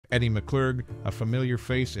Edie McClurg, a familiar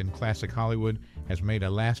face in classic Hollywood, has made a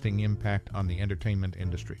lasting impact on the entertainment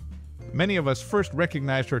industry. Many of us first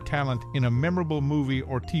recognized her talent in a memorable movie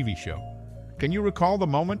or TV show. Can you recall the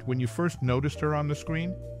moment when you first noticed her on the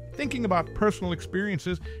screen? Thinking about personal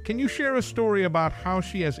experiences, can you share a story about how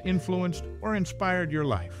she has influenced or inspired your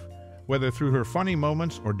life? Whether through her funny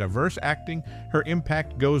moments or diverse acting, her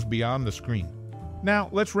impact goes beyond the screen. Now,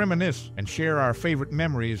 let's reminisce and share our favorite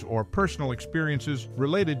memories or personal experiences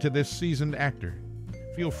related to this seasoned actor.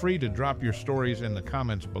 Feel free to drop your stories in the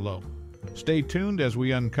comments below. Stay tuned as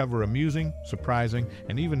we uncover amusing, surprising,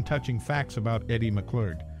 and even touching facts about Edie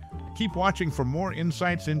McClurg. Keep watching for more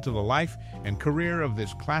insights into the life and career of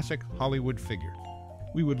this classic Hollywood figure.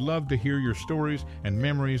 We would love to hear your stories and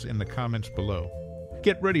memories in the comments below.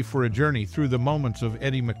 Get ready for a journey through the moments of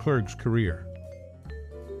Edie McClurg's career.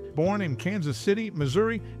 Born in Kansas City,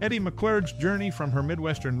 Missouri, Edie McClurg's journey from her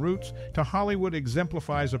Midwestern roots to Hollywood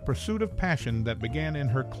exemplifies a pursuit of passion that began in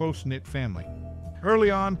her close-knit family.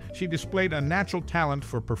 Early on, she displayed a natural talent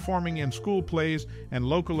for performing in school plays and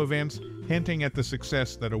local events, hinting at the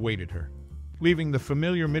success that awaited her. Leaving the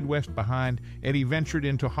familiar Midwest behind, Edie ventured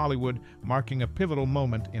into Hollywood, marking a pivotal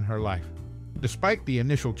moment in her life. Despite the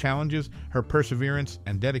initial challenges, her perseverance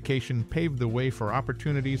and dedication paved the way for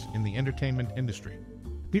opportunities in the entertainment industry.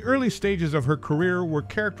 The early stages of her career were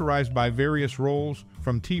characterized by various roles,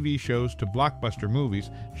 from TV shows to blockbuster movies,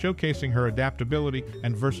 showcasing her adaptability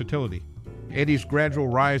and versatility. Edie's gradual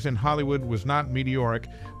rise in Hollywood was not meteoric,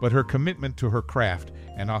 but her commitment to her craft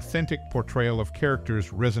and authentic portrayal of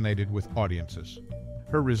characters resonated with audiences.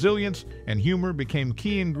 Her resilience and humor became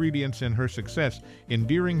key ingredients in her success,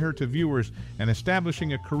 endearing her to viewers and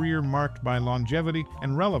establishing a career marked by longevity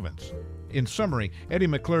and relevance. In summary, Edie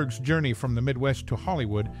McClurg's journey from the Midwest to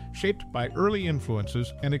Hollywood, shaped by early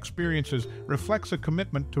influences and experiences, reflects a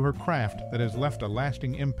commitment to her craft that has left a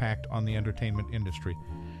lasting impact on the entertainment industry.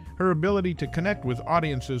 Her ability to connect with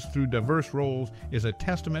audiences through diverse roles is a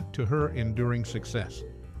testament to her enduring success.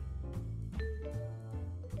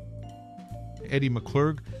 Edie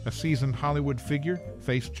McClurg, a seasoned Hollywood figure,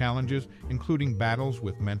 faced challenges, including battles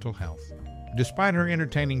with mental health. Despite her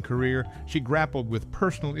entertaining career, she grappled with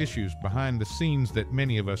personal issues behind the scenes that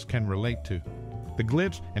many of us can relate to. The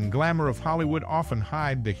glitz and glamour of Hollywood often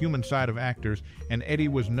hide the human side of actors, and Edie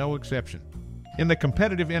was no exception. In the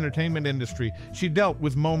competitive entertainment industry, she dealt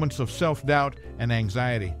with moments of self-doubt and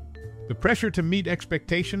anxiety. The pressure to meet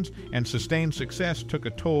expectations and sustain success took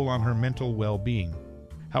a toll on her mental well-being.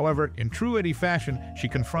 However, in true Edie fashion, she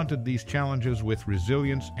confronted these challenges with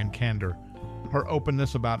resilience and candor. Her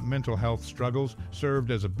openness about mental health struggles served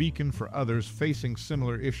as a beacon for others facing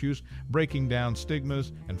similar issues, breaking down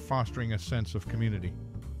stigmas and fostering a sense of community.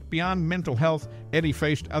 Beyond mental health, Edie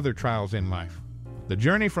faced other trials in life. The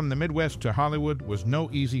journey from the Midwest to Hollywood was no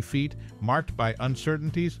easy feat, marked by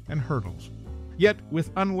uncertainties and hurdles. Yet,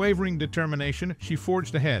 with unwavering determination, she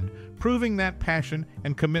forged ahead, proving that passion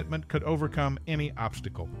and commitment could overcome any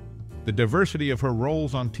obstacle. The diversity of her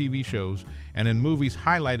roles on TV shows and in movies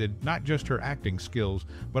highlighted not just her acting skills,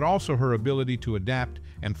 but also her ability to adapt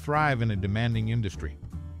and thrive in a demanding industry.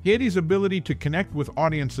 Edie's ability to connect with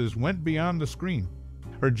audiences went beyond the screen.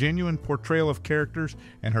 Her genuine portrayal of characters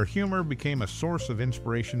and her humor became a source of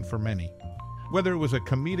inspiration for many. Whether it was a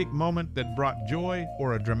comedic moment that brought joy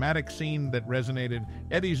or a dramatic scene that resonated,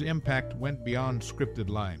 Edie's impact went beyond scripted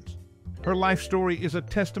lines. Her life story is a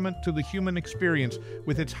testament to the human experience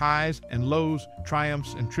with its highs and lows,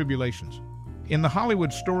 triumphs and tribulations. In the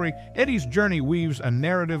Hollywood story, Edie's journey weaves a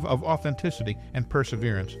narrative of authenticity and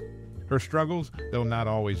perseverance. Her struggles, though not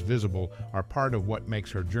always visible, are part of what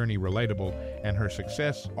makes her journey relatable and her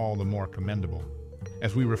success all the more commendable.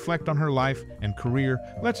 As we reflect on her life and career,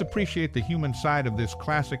 let's appreciate the human side of this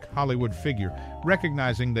classic Hollywood figure,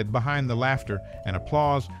 recognizing that behind the laughter and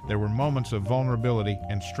applause, there were moments of vulnerability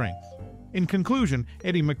and strength. In conclusion,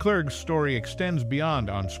 Edie McClurg's story extends beyond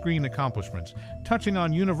on-screen accomplishments, touching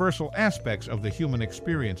on universal aspects of the human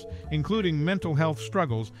experience, including mental health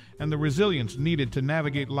struggles and the resilience needed to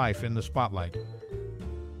navigate life in the spotlight.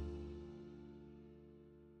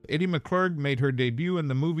 Edie McClurg made her debut in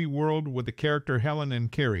the movie world with the character Helen in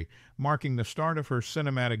Carrie, marking the start of her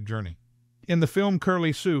cinematic journey. In the film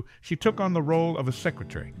Curly Sue, she took on the role of a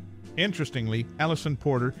secretary. Interestingly, Allison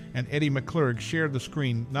Porter and Edie McClurg shared the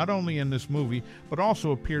screen not only in this movie, but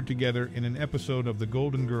also appeared together in an episode of The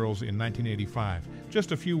Golden Girls in 1985,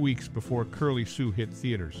 just a few weeks before Curly Sue hit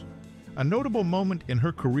theaters. A notable moment in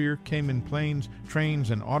her career came in Planes, Trains,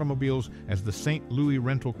 and Automobiles as the St. Louis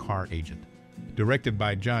rental car agent. Directed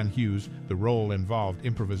by John Hughes, the role involved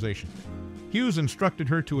improvisation. Hughes instructed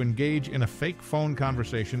her to engage in a fake phone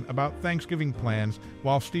conversation about Thanksgiving plans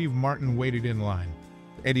while Steve Martin waited in line.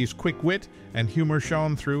 Eddie's quick wit and humor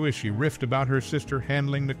shone through as she riffed about her sister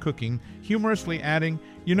handling the cooking, humorously adding,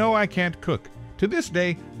 "You know I can't cook." To this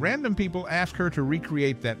day, random people ask her to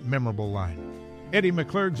recreate that memorable line. Edie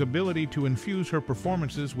McClurg's ability to infuse her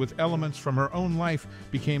performances with elements from her own life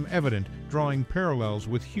became evident, drawing parallels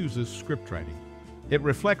with Hughes's scriptwriting. It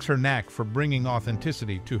reflects her knack for bringing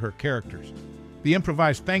authenticity to her characters. The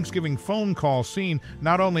improvised Thanksgiving phone call scene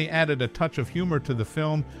not only added a touch of humor to the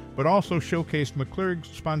film, but also showcased McClurg's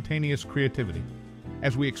spontaneous creativity.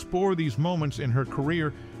 As we explore these moments in her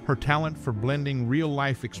career, her talent for blending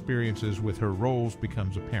real-life experiences with her roles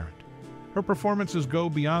becomes apparent. Her performances go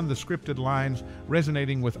beyond the scripted lines,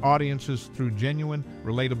 resonating with audiences through genuine,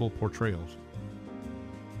 relatable portrayals.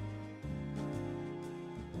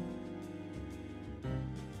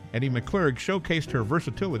 Edie McClurg showcased her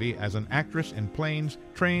versatility as an actress in planes,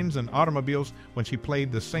 trains, and automobiles when she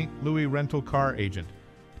played the St. Louis rental car agent.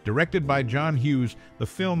 Directed by John Hughes, the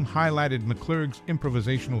film highlighted McClurg's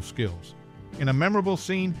improvisational skills. In a memorable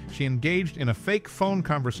scene, she engaged in a fake phone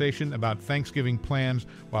conversation about Thanksgiving plans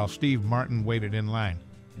while Steve Martin waited in line.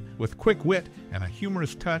 With quick wit and a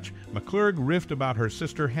humorous touch, McClurg riffed about her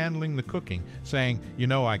sister handling the cooking, saying, "You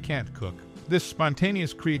know I can't cook." This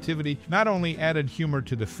spontaneous creativity not only added humor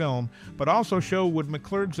to the film, but also showed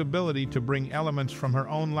McClurg's ability to bring elements from her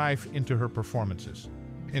own life into her performances.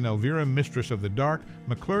 In Elvira, Mistress of the Dark,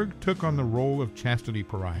 McClurg took on the role of Chastity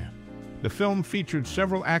Pariah. The film featured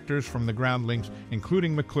several actors from the Groundlings,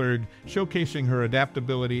 including McClurg, showcasing her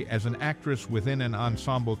adaptability as an actress within an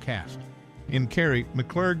ensemble cast. In Carrie,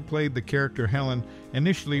 McClurg played the character Helen,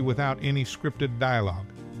 initially without any scripted dialogue.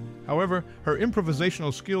 However, her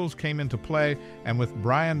improvisational skills came into play, and with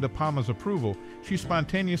Brian De Palma's approval, she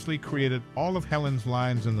spontaneously created all of Helen's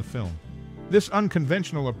lines in the film. This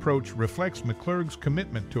unconventional approach reflects McClurg's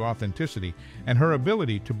commitment to authenticity and her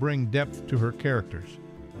ability to bring depth to her characters.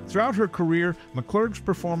 Throughout her career, McClurg's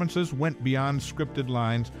performances went beyond scripted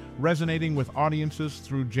lines, resonating with audiences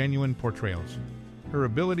through genuine portrayals. Her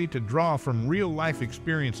ability to draw from real-life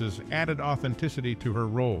experiences added authenticity to her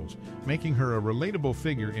roles, making her a relatable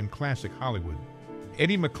figure in classic Hollywood.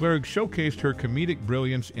 Edie McClurg showcased her comedic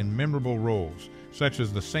brilliance in memorable roles, such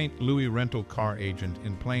as the St. Louis rental car agent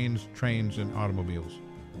in Planes, Trains, and Automobiles.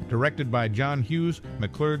 Directed by John Hughes,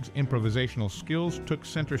 McClurg's improvisational skills took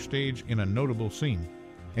center stage in a notable scene.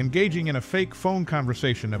 Engaging in a fake phone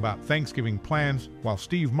conversation about Thanksgiving plans while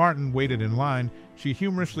Steve Martin waited in line, she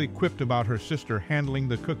humorously quipped about her sister handling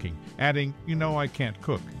the cooking, adding, "You know I can't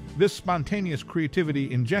cook." This spontaneous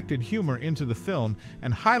creativity injected humor into the film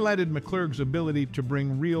and highlighted McClurg's ability to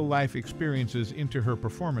bring real-life experiences into her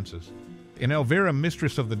performances. In Elvira,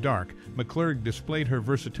 Mistress of the Dark, McClurg displayed her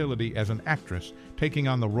versatility as an actress, taking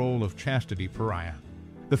on the role of Chastity Pariah.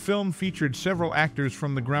 The film featured several actors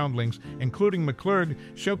from the Groundlings, including McClurg,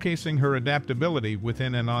 showcasing her adaptability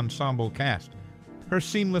within an ensemble cast. Her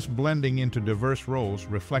seamless blending into diverse roles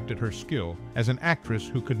reflected her skill as an actress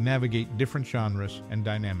who could navigate different genres and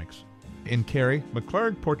dynamics. In Carrie,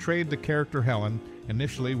 McClurg portrayed the character Helen,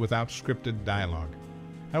 initially without scripted dialogue.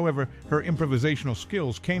 However, her improvisational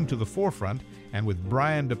skills came to the forefront, and with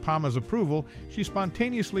Brian De Palma's approval, she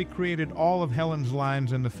spontaneously created all of Helen's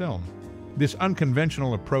lines in the film. This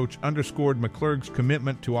unconventional approach underscored McClurg's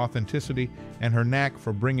commitment to authenticity and her knack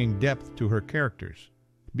for bringing depth to her characters.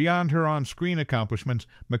 Beyond her on-screen accomplishments,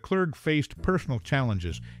 McClurg faced personal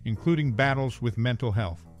challenges, including battles with mental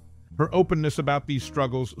health. Her openness about these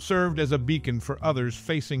struggles served as a beacon for others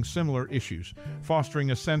facing similar issues,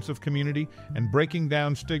 fostering a sense of community and breaking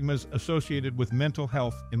down stigmas associated with mental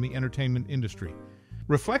health in the entertainment industry.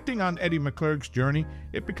 Reflecting on Edie McClurg's journey,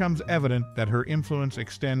 it becomes evident that her influence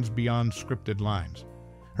extends beyond scripted lines.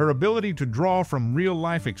 Her ability to draw from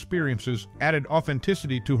real-life experiences added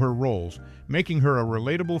authenticity to her roles, making her a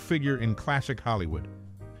relatable figure in classic Hollywood.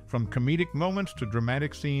 From comedic moments to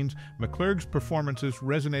dramatic scenes, McClurg's performances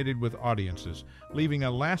resonated with audiences, leaving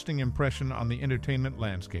a lasting impression on the entertainment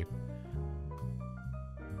landscape.